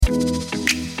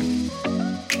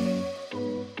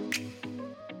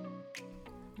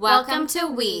Welcome to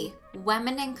We,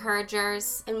 Women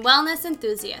Encouragers and Wellness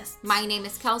Enthusiasts. My name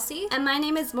is Kelsey. And my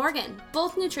name is Morgan,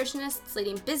 both nutritionists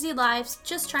leading busy lives,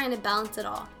 just trying to balance it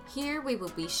all. Here we will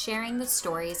be sharing the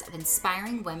stories of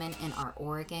inspiring women in our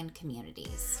Oregon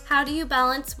communities. How do you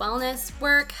balance wellness,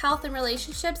 work, health, and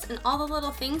relationships, and all the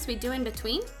little things we do in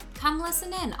between? Come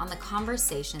listen in on the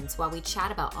conversations while we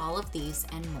chat about all of these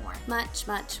and more. Much,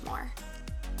 much more.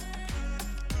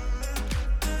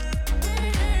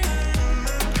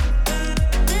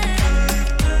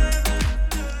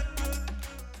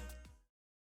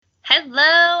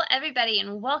 Hello, everybody,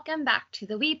 and welcome back to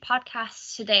the We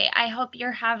Podcast today. I hope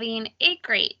you're having a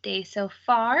great day so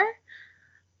far.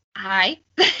 Hi.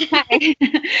 Hi.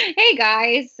 Hey,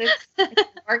 guys. It's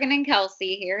Morgan and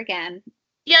Kelsey here again.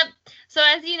 Yep. So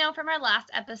as you know from our last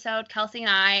episode, Kelsey and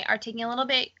I are taking a little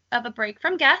bit of a break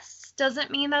from guests.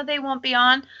 Doesn't mean that they won't be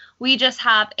on. We just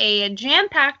have a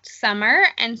jam-packed summer,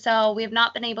 and so we have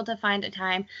not been able to find a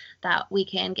time that we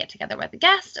can get together with a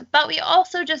guest. But we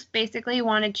also just basically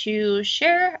wanted to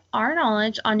share our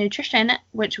knowledge on nutrition,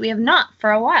 which we have not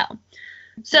for a while.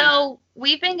 So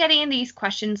we've been getting these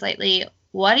questions lately.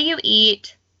 What do you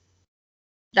eat?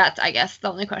 That's, I guess,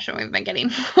 the only question we've been getting.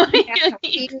 What do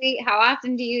you eat? How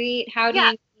often do you eat? How do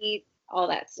you eat? All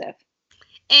that stuff.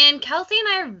 And Kelsey and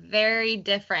I are very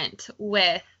different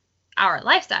with our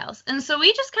lifestyles. And so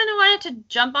we just kind of wanted to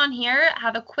jump on here,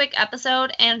 have a quick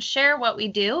episode, and share what we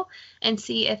do and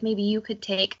see if maybe you could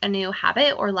take a new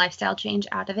habit or lifestyle change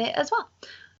out of it as well.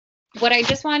 What I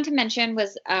just wanted to mention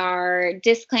was our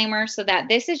disclaimer, so that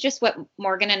this is just what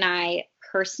Morgan and I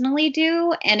personally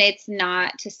do, and it's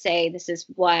not to say this is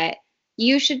what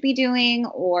you should be doing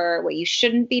or what you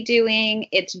shouldn't be doing.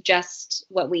 It's just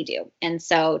what we do. And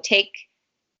so take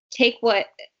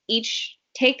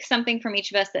something from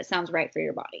each of us that sounds right for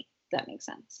your body. If that makes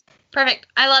sense. Perfect.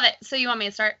 I love it. So you want me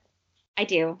to start? I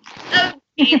do.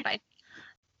 Okay, fine.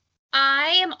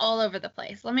 I am all over the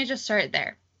place. Let me just start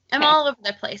there. I'm all over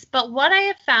the place. But what I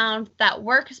have found that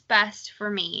works best for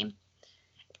me,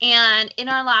 and in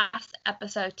our last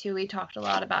episode too, we talked a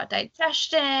lot about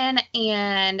digestion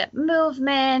and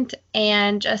movement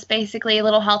and just basically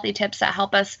little healthy tips that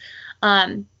help us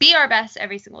be our best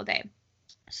every single day.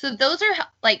 So those are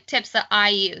like tips that I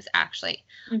use, actually.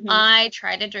 Mm-hmm. I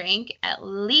try to drink at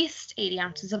least 80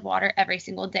 ounces of water every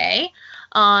single day.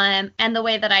 And the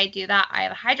way that I do that, I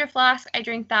have a Hydro Flask. I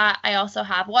drink that. I also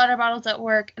have water bottles at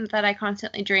work that I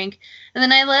constantly drink. And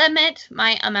then I limit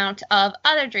my amount of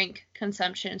other drink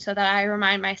consumption so that I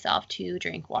remind myself to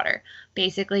drink water.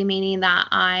 Basically meaning that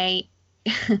I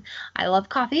love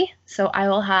coffee, so I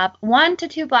will have 1 to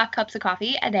 2 black cups of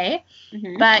coffee a day.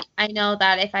 Mm-hmm. But I know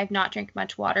that if I've not drank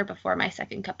much water before my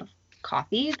second cup of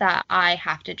coffee, that I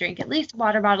have to drink at least a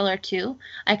water bottle or 2.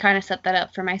 I kind of set that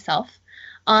up for myself.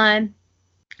 I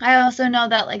also know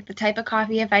that like the type of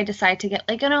coffee, if I decide to get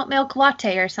like an oat milk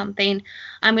latte or something,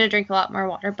 I'm going to drink a lot more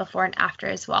water before and after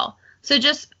as well. So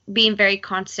just being very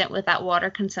constant with that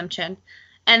water consumption.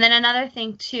 And then another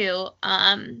thing, too,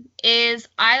 is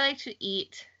I like to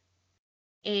eat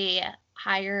a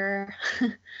higher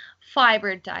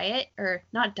fiber diet, or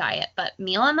not diet, but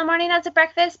meal in the morning as a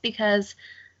breakfast, because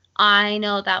I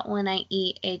know that when I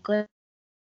eat a good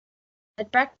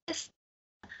breakfast,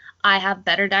 I have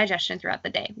better digestion throughout the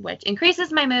day, which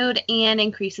increases my mood and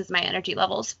increases my energy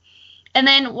levels. And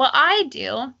then what I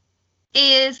do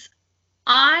is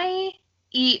I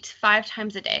eat 5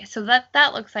 times a day. So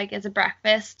that looks like is a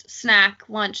breakfast, snack,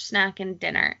 lunch, snack, and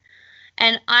dinner.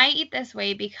 And I eat this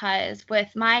way because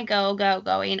with my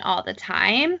going all the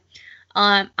time,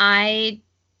 I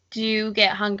do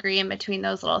get hungry in between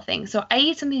those little things. So I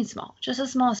eat something small, just a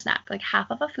small snack, like half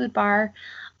of a food bar,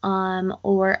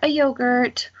 or a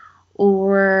yogurt,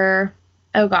 or,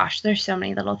 oh gosh, there's so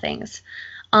many little things.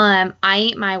 I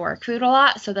eat my work food a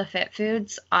lot. So the fit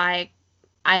foods, I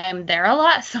am there a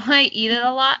lot, so I eat it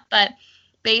a lot. But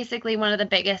basically one of the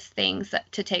biggest things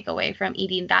to take away from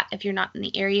eating that, if you're not in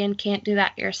the area and can't do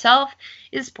that yourself,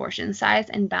 is portion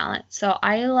size and balance. So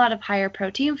I eat a lot of higher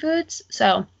protein foods.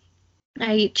 So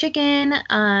I eat chicken,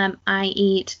 I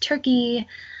eat turkey,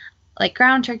 like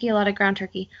ground turkey, a lot of ground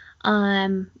turkey.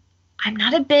 I'm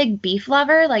not a big beef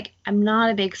lover. Like, I'm not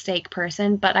a big steak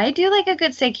person, but I do like a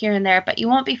good steak here and there, but you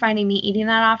won't be finding me eating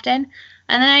that often.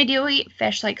 And then I do eat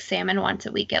fish, like salmon, once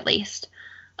a week at least.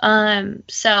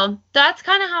 So that's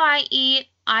kind of how I eat.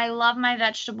 I love my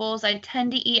vegetables. I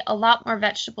tend to eat a lot more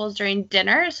vegetables during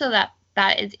dinner so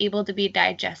that is able to be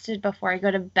digested before I go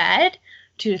to bed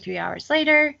 2 to 3 hours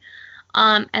later.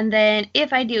 And then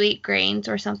if I do eat grains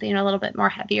or something a little bit more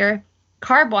heavier,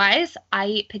 carb-wise, I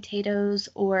eat potatoes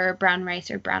or brown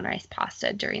rice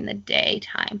pasta during the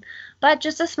daytime, but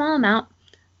just a small amount.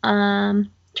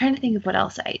 Trying to think of what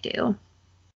else I do.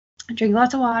 I drink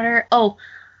lots of water. Oh,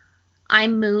 I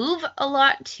move a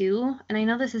lot too. And I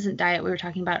know this isn't diet. We were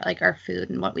talking about like our food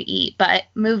and what we eat, but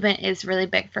movement is really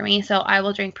big for me. So I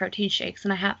will drink protein shakes,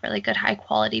 and I have really good high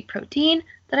quality protein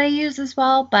that I use as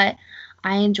well. But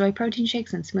I enjoy protein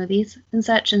shakes and smoothies and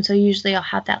such. And so usually I'll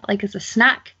have that like as a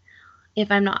snack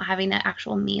if I'm not having an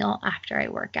actual meal after I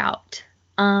work out.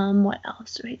 What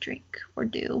else do I drink or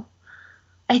do?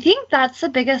 I think that's the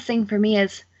biggest thing for me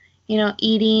is,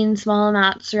 eating small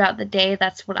amounts throughout the day.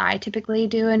 That's what I typically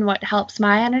do and what helps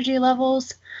my energy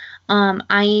levels.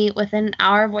 I eat within an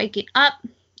hour of waking up,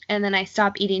 and then I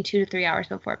stop eating 2 to 3 hours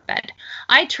before bed.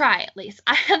 I try at least.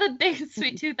 I have a big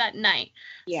sweet tooth at night.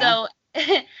 Yeah. So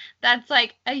that's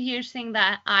like a huge thing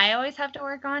that I always have to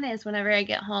work on is whenever I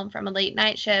get home from a late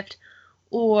night shift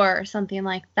or something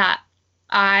like that,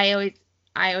 I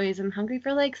always am hungry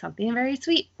for like something very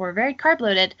sweet or very carb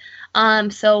loaded.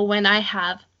 So when I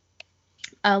have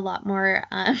a lot more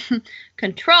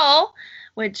control,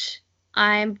 which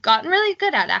I've gotten really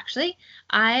good at actually,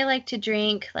 I like to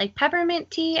drink like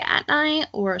peppermint tea at night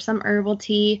or some herbal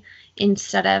tea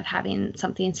instead of having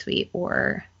something sweet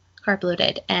or carb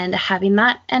loaded, and having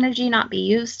that energy not be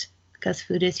used because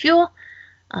food is fuel,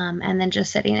 and then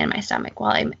just sitting in my stomach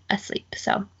while I'm asleep.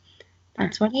 So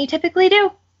that's what I typically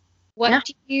do. What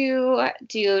do you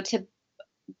do to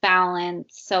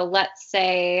balance? So let's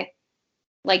say,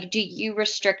 like, do you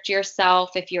restrict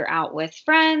yourself if you're out with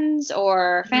friends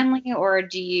or family, or how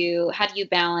do you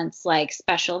balance like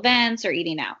special events or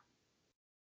eating out?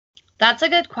 That's a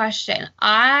good question.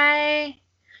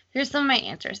 Here's some of my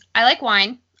answers. I like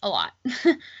wine a lot.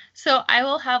 So I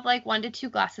will have like 1 to 2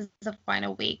 glasses of wine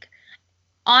a week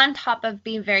on top of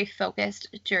being very focused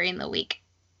during the week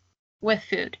with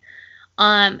food.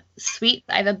 Sweet,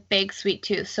 I have a big sweet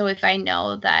tooth. So if I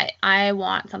know that I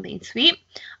want something sweet,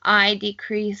 I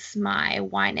decrease my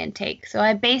wine intake. So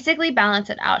I basically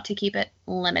balance it out to keep it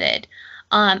limited.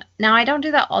 Now I don't do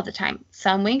that all the time.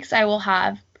 Some weeks I will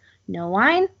have no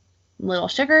wine, little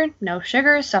sugar, no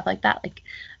sugar, stuff like that, like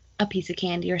a piece of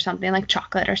candy or something, like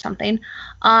chocolate or something.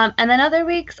 And then other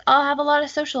weeks I'll have a lot of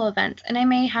social events, and I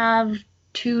may have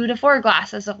 2 to 4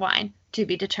 glasses of wine, to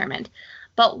be determined.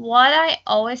 But what I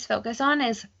always focus on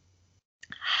is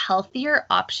healthier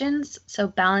options. So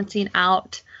balancing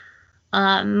out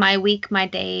my week, my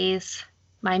days,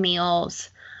 my meals.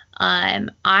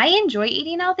 I enjoy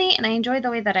eating healthy, and I enjoy the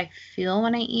way that I feel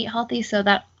when I eat healthy. So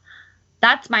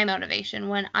that's my motivation.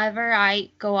 Whenever I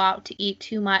go out to eat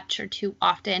too much or too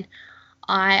often,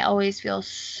 I always feel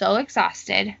so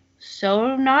exhausted,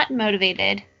 so not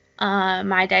motivated.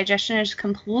 My digestion is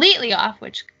completely off,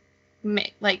 which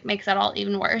makes that all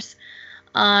even worse.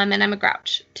 And I'm a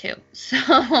grouch too.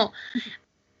 So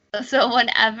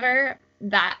whenever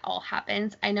that all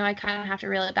happens, I know I kind of have to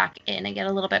reel it back in and get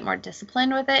a little bit more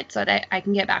disciplined with it so that I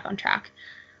can get back on track.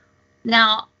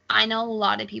 Now, I know a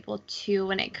lot of people too,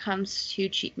 when it comes to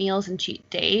cheat meals and cheat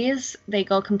days, they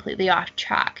go completely off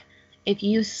track. If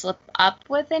you slip up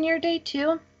within your day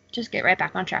too, just get right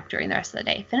back on track during the rest of the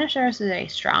day. Finish the rest of the day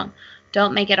strong.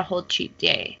 Don't make it a whole cheat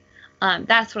day.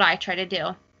 That's what I try to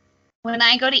do. When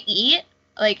I go to eat,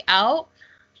 like out,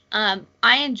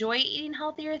 I enjoy eating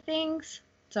healthier things.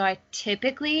 So I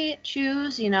typically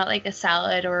choose, like a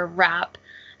salad or a wrap,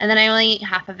 and then I only eat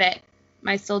half of it.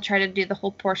 I still try to do the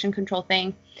whole portion control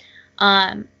thing.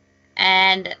 But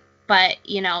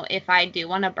if I do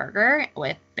want a burger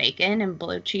with bacon and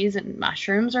blue cheese and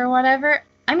mushrooms or whatever,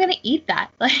 I'm going to eat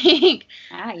that.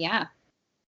 Yeah.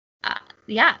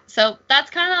 Yeah. So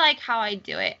that's kind of like how I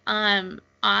do it.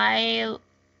 I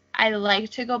like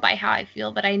to go by how I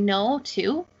feel, but I know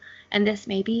too, and this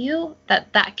may be you,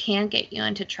 that can get you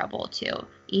into trouble too,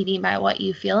 eating by what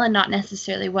you feel and not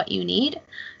necessarily what you need.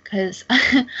 Because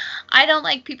I don't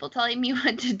like people telling me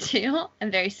what to do.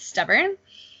 I'm very stubborn.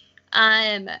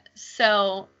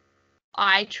 So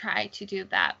I try to do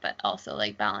that, but also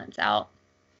like balance out,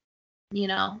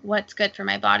 what's good for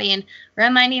my body, and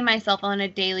reminding myself on a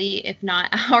daily, if not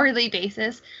hourly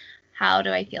basis, how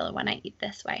do I feel when I eat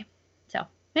this way? So,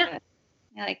 yeah.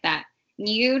 I like that.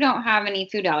 You don't have any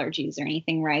food allergies or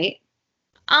anything, right?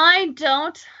 I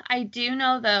don't. I do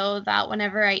know, though, that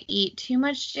whenever I eat too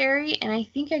much dairy, and I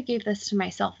think I gave this to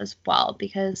myself as well,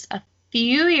 because a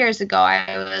few years ago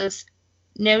I was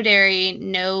no dairy,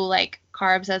 no like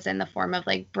carbs as in the form of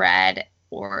like bread,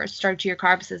 or starchier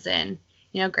carbs as in,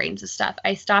 grains and stuff.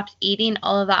 I stopped eating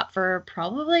all of that for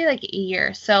probably like a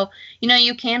year. So,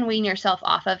 you can wean yourself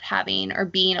off of having or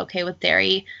being okay with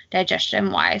dairy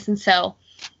digestion wise. And so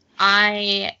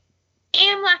I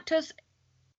am lactose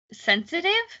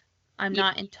sensitive. I'm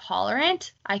not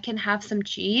intolerant. I can have some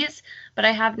cheese, but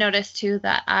I have noticed too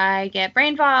that I get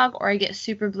brain fog, or I get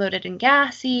super bloated and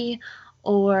gassy,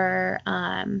 or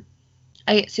I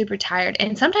get super tired.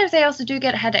 And sometimes I also do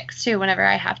get headaches too whenever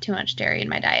I have too much dairy in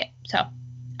my diet. So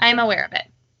I'm aware of it.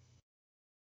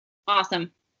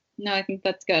 Awesome. No, I think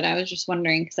that's good. I was just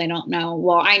wondering because I don't know.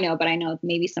 Well, I know, but I know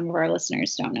maybe some of our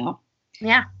listeners don't know.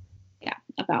 Yeah. Yeah,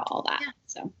 about all that. Yeah.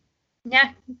 So.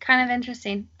 Yeah, kind of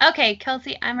interesting. Okay,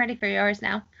 Kelsey, I'm ready for yours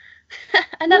now.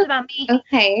 Enough about me.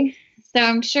 Okay. So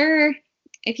I'm sure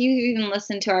if you even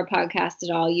listen to our podcast at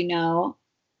all,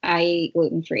 I eat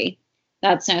gluten-free.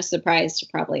 That's no surprise to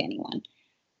probably anyone.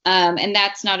 And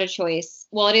that's not a choice.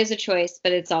 Well, it is a choice,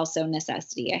 but it's also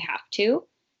necessity. I have to.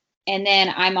 And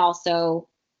then I'm also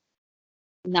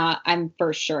I'm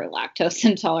for sure lactose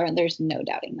intolerant. There's no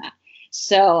doubting that.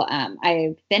 So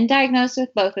I've been diagnosed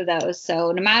with both of those.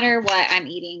 So no matter what I'm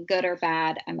eating, good or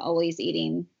bad, I'm always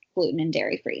eating gluten and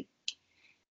dairy free.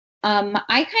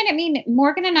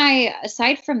 Morgan and I,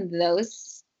 aside from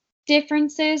those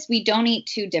differences, we don't eat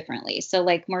too differently. So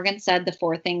like Morgan said, the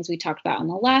 4 things we talked about in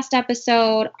the last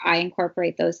episode, I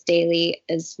incorporate those daily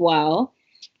as well.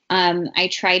 I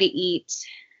try to eat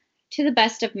to the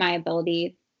best of my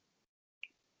ability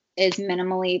as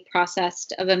minimally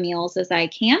processed of a meals as I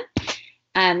can.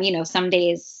 Some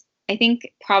days, I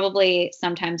think probably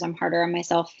sometimes I'm harder on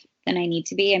myself than I need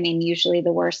to be. I mean, usually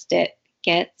the worst it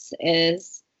gets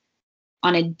is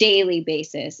on a daily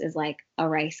basis is like a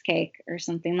rice cake or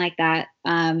something like that.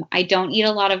 I don't eat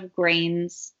a lot of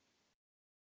grains.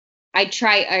 I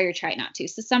try not to.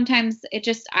 So sometimes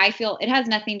I feel it has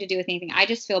nothing to do with anything. I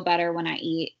just feel better when I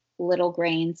eat little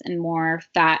grains and more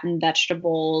fat and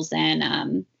vegetables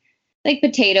and like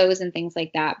potatoes and things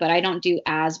like that. But I don't do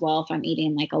as well if I'm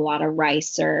eating like a lot of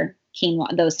rice or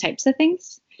quinoa, those types of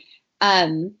things.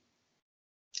 I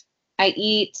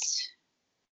eat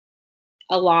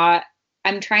a lot.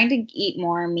 I'm trying to eat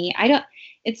more meat.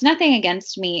 It's nothing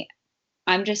against meat.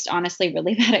 I'm just honestly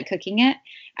really bad at cooking it.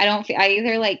 I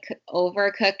either like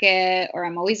overcook it, or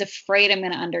I'm always afraid I'm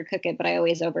going to undercook it, but I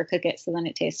always overcook it. So then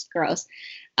it tastes gross.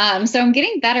 So I'm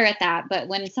getting better at that. But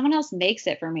when someone else makes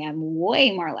it for me, I'm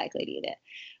way more likely to eat it.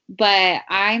 But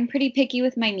I'm pretty picky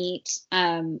with my meat.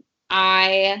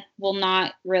 I will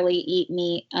not really eat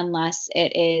meat unless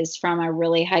it is from a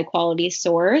really high quality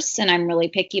source. And I'm really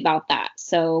picky about that.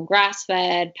 So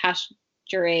grass-fed,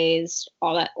 pasture-raised,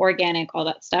 all that, organic, all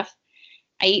that stuff.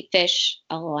 I eat fish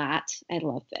a lot. I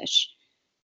love fish.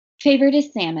 Favorite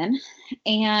is salmon.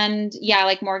 And yeah,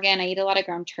 like Morgan, I eat a lot of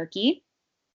ground turkey.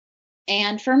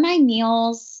 And for my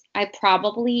meals, I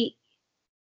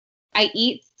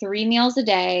eat 3 meals a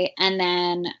day, and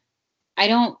then I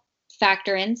don't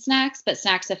factor in snacks, but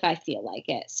snacks if I feel like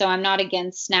it. So I'm not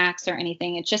against snacks or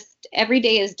anything. It's just every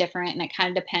day is different, and it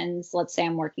kind of depends. Let's say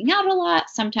I'm working out a lot.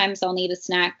 Sometimes I'll need a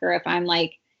snack, or if I'm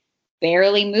like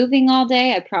barely moving all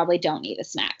day, I probably don't need a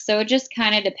snack. So it just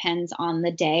kind of depends on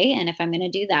the day and if I'm going to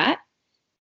do that.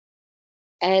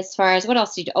 As far as what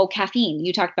else do you do? Oh, caffeine.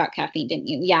 You talked about caffeine, didn't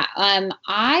you? Yeah.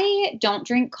 I don't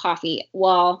drink coffee.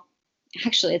 Well,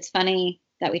 actually, it's funny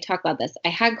that we talk about this. I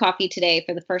had coffee today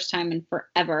for the first time in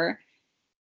forever,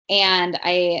 and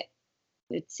it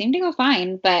seemed to go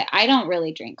fine, but I don't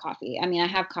really drink coffee. I mean, I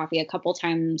have coffee a couple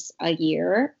times a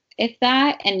year, if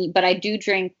that, but I do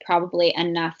drink probably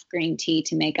enough green tea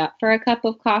to make up for a cup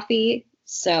of coffee.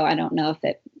 So I don't know if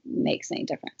it makes any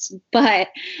difference, but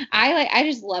I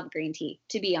just love green tea,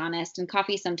 to be honest. And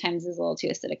coffee sometimes is a little too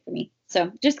acidic for me.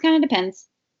 So just kind of depends.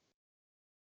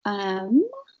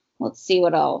 Let's see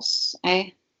what else.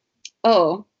 I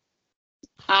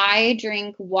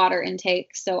drink water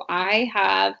intake. So I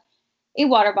have a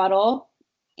water bottle,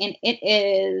 and it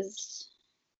is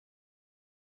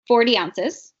 40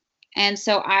 ounces. And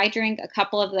so I drink a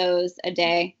couple of those a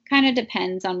day. Kind of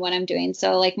depends on what I'm doing.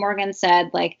 So like Morgan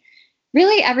said, like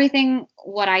really everything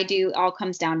what I do all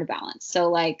comes down to balance. So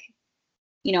like,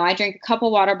 I drink a couple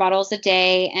water bottles a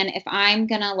day. And if I'm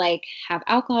going to like have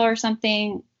alcohol or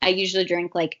something, I usually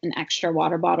drink like an extra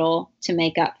water bottle to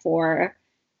make up for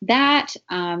that.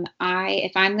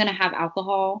 If I'm going to have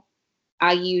alcohol,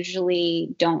 I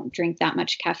usually don't drink that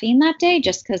much caffeine that day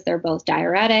just because they're both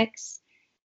diuretics.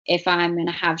 If I'm going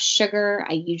to have sugar,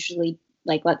 I usually,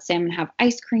 like, let's say I'm going to have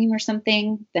ice cream or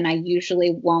something, then I usually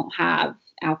won't have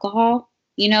alcohol,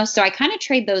 so I kind of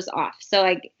trade those off. So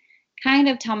I kind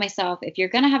of tell myself, if you're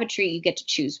going to have a treat, you get to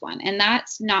choose one. And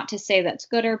that's not to say that's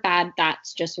good or bad.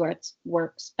 That's just what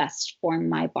works best for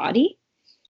my body.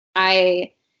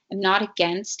 I am not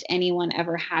against anyone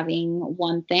ever having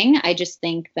one thing. I just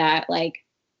think that like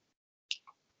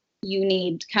you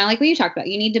need, kind of like what you talked about,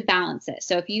 you need to balance it.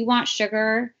 So if you want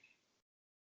sugar,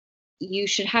 you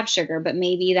should have sugar, but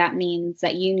maybe that means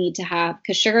that you need to have,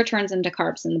 because sugar turns into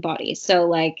carbs in the body. So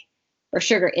like, or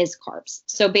sugar is carbs.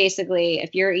 So basically,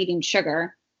 if you're eating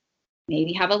sugar,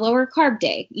 maybe have a lower carb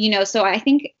day, so I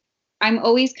think I'm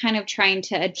always kind of trying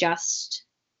to adjust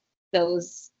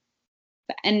those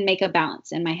and make a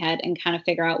balance in my head and kind of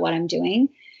figure out what I'm doing.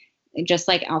 Just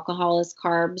like alcohol is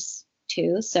carbs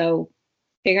too. So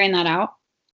figuring that out.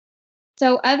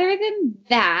 So other than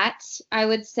that, I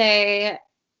would say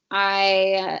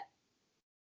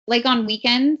like on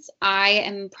weekends, I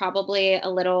am probably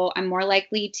I'm more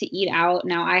likely to eat out.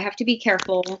 Now I have to be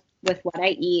careful with what I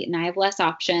eat and I have less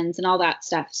options and all that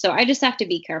stuff. So I just have to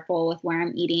be careful with where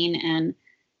I'm eating and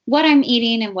what I'm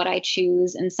eating and what I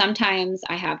choose. And sometimes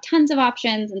I have tons of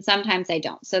options and sometimes I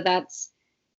don't. So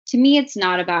to me, it's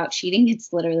not about cheating.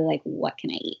 It's literally like, what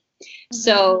can I eat? Mm-hmm.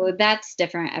 So that's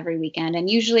different every weekend. And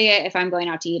usually if I'm going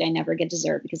out to eat, I never get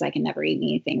dessert because I can never eat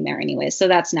anything there anyway. So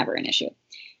that's never an issue.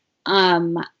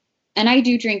 And I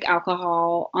do drink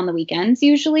alcohol on the weekends.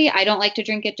 Usually I don't like to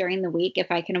drink it during the week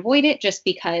if I can avoid it, just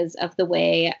because of the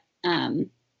way,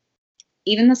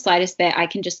 even the slightest bit, I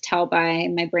can just tell by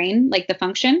my brain, like the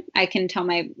function, I can tell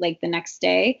the next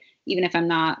day, even if I'm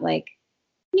not like,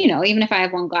 even if I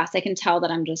have one glass, I can tell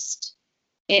that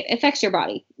it affects your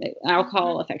body.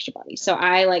 Alcohol affects your body. So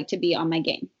I like to be on my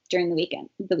game during the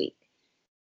week.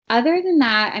 Other than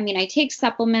that, I mean, I take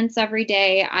supplements every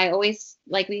day. I always,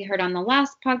 like we heard on the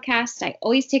last podcast, I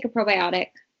always take a probiotic.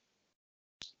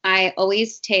 I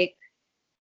always take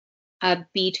a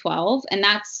B12, and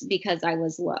that's because I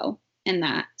was low in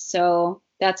that. So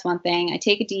that's one thing. I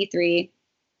take a D3,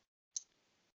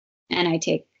 and I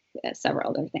take several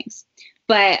other things.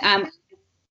 But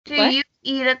do you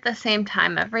eat at the same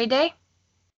time every day?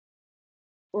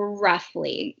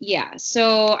 Roughly, yeah.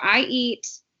 So I eat.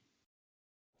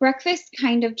 Breakfast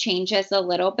kind of changes a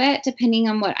little bit depending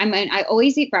on what I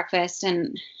always eat breakfast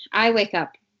and I wake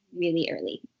up really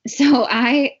early. So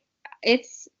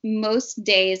it's most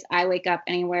days I wake up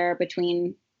anywhere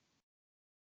between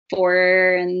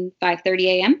 4 and 5:30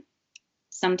 a.m.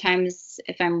 Sometimes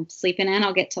if I'm sleeping in,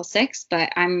 I'll get till 6,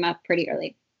 but I'm up pretty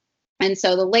early. And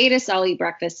so the latest I'll eat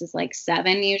breakfast is like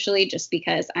 7 usually, just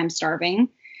because I'm starving.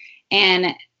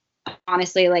 And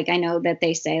honestly, like I know that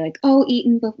they say like, oh,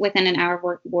 eating within an hour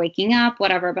of waking up,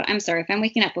 whatever. But I'm sorry, if I'm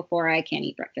waking up before, I can't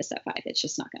eat breakfast at 5. It's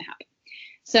just not going to happen.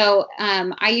 So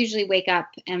I usually wake up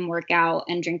and work out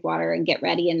and drink water and get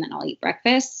ready, and then I'll eat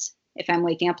breakfast. If I'm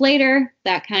waking up later,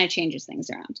 that kind of changes things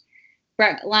around.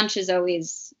 Lunch is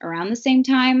always around the same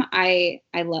time.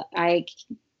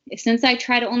 Since I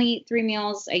try to only eat 3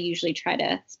 meals, I usually try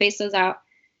to space those out.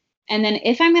 And then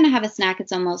if I'm going to have a snack,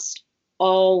 it's almost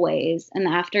always in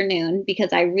the afternoon,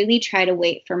 because I really try to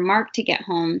wait for Mark to get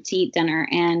home to eat dinner,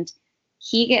 and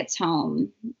he gets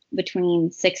home between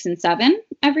 6 and 7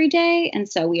 every day, and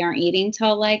so we aren't eating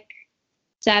till like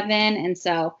 7. And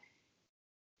so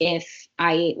if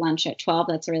I eat lunch at 12,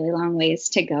 that's a really long ways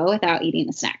to go without eating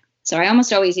a snack. So I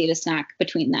almost always eat a snack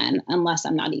between then, unless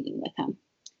I'm not eating with him.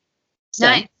 So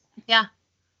nice. Yeah,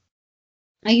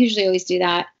 I usually always do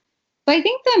that. But I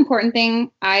think the important thing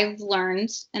I've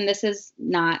learned, and this is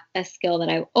not a skill that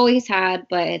I've always had,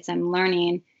 but I'm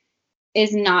learning,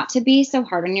 is not to be so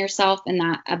hard on yourself and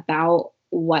not about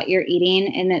what you're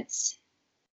eating. And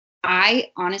I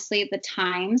honestly, the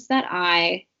times that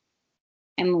I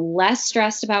am less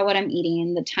stressed about what I'm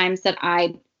eating, the times that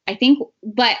I think,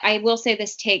 but I will say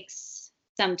this takes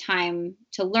some time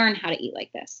to learn how to eat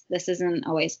like this. This isn't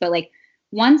always, but like,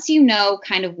 once you know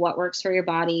kind of what works for your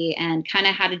body and kind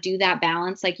of how to do that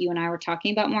balance, like you and I were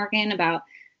talking about, Morgan, about,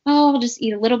 oh, I'll just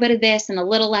eat a little bit of this and a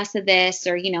little less of this,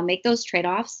 or, make those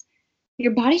trade-offs,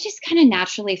 your body just kind of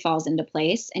naturally falls into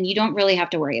place and you don't really have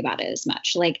to worry about it as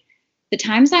much. Like the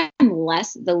times I'm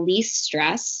the least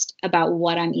stressed about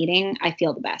what I'm eating, I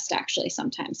feel the best actually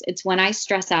sometimes. It's when I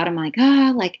stress out, I'm like,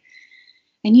 like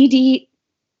I need to eat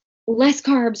less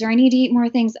carbs or I need to eat more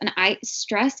things. And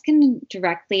stress can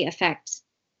directly affect,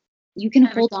 you can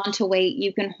hold on to weight,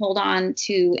 you can hold on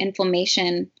to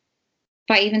inflammation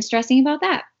by even stressing about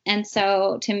that. And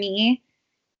so to me,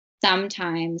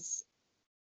 sometimes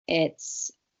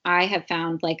I have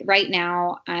found like right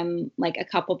now I'm like a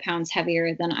couple pounds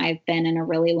heavier than I've been in a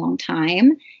really long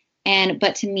time.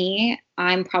 But to me,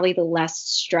 I'm probably the less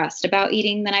stressed about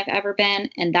eating than I've ever been.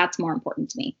 And that's more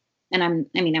important to me. And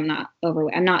I'm not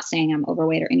overweight. I'm not saying I'm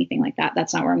overweight or anything like that.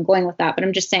 That's not where I'm going with that. But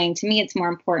I'm just saying, to me, it's more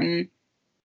important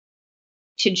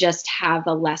to just have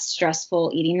a less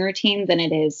stressful eating routine than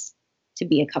it is to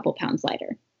be a couple pounds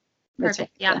lighter.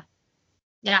 Perfect. Yeah.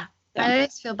 Yeah. So. I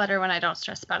always feel better when I don't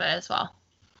stress about it as well.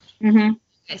 Mm-hmm.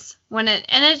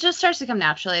 It just starts to come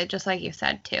naturally, just like you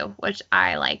said too, which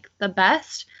I like the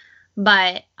best.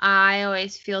 But I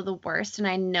always feel the worst, and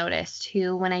I notice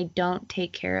too when I don't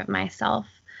take care of myself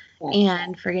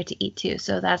and forget to eat too.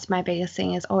 So that's my biggest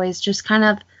thing, is always just kind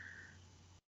of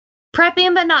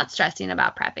prepping, but not stressing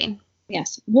about prepping.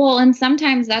 Yes. Well, and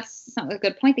sometimes that's a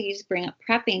good point that you just bring up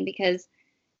prepping, because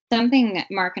something that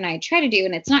Mark and I try to do,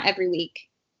 and it's not every week,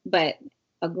 but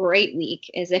a great week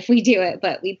is if we do it,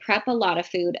 but we prep a lot of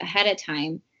food ahead of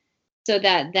time, so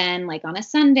that then, like on a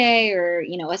Sunday or,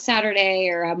 a Saturday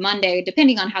or a Monday,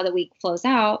 depending on how the week flows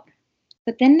out,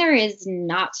 but then there is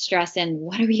not stress in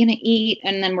what are we going to eat?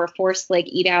 And then we're forced to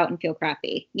eat out and feel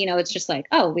crappy. It's just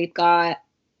we've got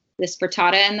this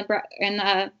frittata in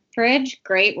the fridge.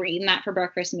 Great. We're eating that for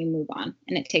breakfast and we move on.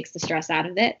 And it takes the stress out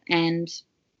of it, and it's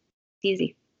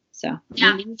easy. So we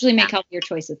usually make healthier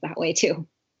choices that way too.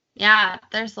 Yeah.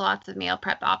 There's lots of meal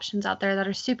prep options out there that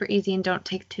are super easy and don't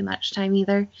take too much time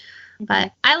either.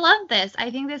 But I love this. I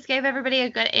think this gave everybody a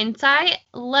good insight.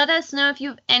 Let us know if you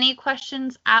have any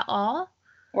questions at all.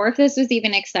 Or if this was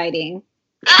even exciting.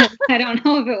 I don't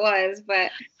know if it was,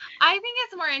 but I think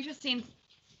it's more interesting.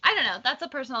 I don't know. That's a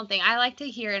personal thing. I like to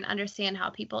hear and understand how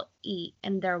people eat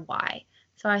and their why.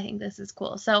 So I think this is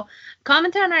cool. So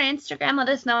comment on our Instagram. Let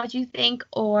us know what you think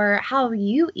or how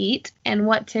you eat and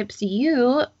what tips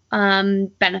you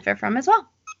benefit from as well.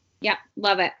 Yep.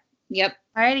 Love it. Yep.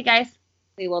 Alrighty, guys.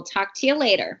 We will talk to you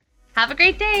later. Have a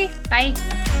great day.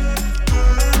 Bye.